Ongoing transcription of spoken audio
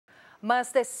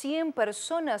Más de 100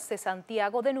 personas de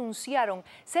Santiago denunciaron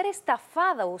ser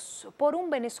estafados por un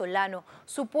venezolano,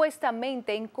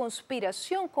 supuestamente en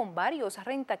conspiración con varios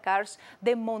rentacars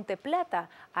de Monte Plata.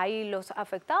 Hoy los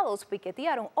afectados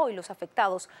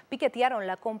piquetearon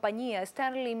la compañía.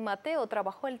 Sterling Mateo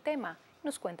trabajó el tema.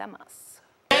 Nos cuenta más.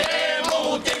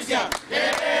 ¡Queremos justicia!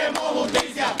 ¡Queremos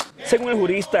justicia! Según el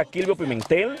jurista Kilvio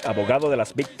Pimentel, abogado de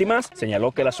las víctimas,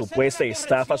 señaló que la supuesta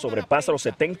estafa sobrepasa los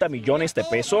 70 millones de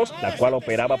pesos, la cual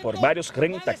operaba por varios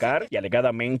rentacar y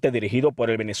alegadamente dirigido por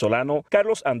el venezolano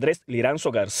Carlos Andrés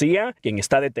Liranzo García, quien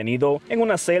está detenido en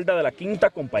una celda de la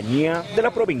 5ª compañía de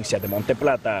la provincia de Monte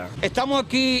Plata. Estamos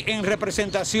aquí en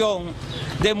representación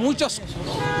de muchas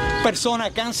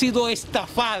personas que han sido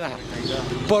estafadas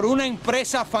por una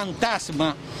empresa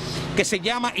fantasma que se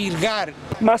llama Irgar.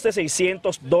 Más de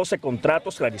 612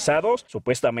 contratos realizados,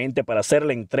 supuestamente para hacer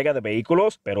la entrega de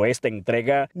vehículos, pero esta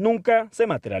entrega nunca se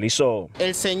materializó.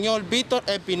 El señor Víctor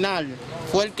Espinal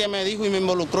fue el que me dijo y me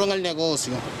involucró en el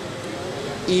negocio.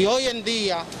 Y hoy en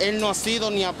día él no ha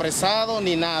sido ni apresado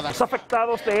ni nada. Los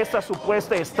afectados de esta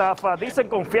supuesta estafa dicen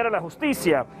confiar en la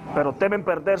justicia, pero temen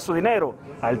perder su dinero,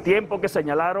 al tiempo que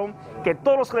señalaron que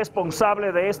todos los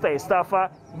responsables de esta estafa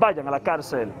vayan a la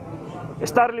cárcel.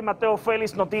 Sterling Mateo,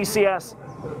 Félix Noticias,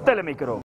 Telemicro.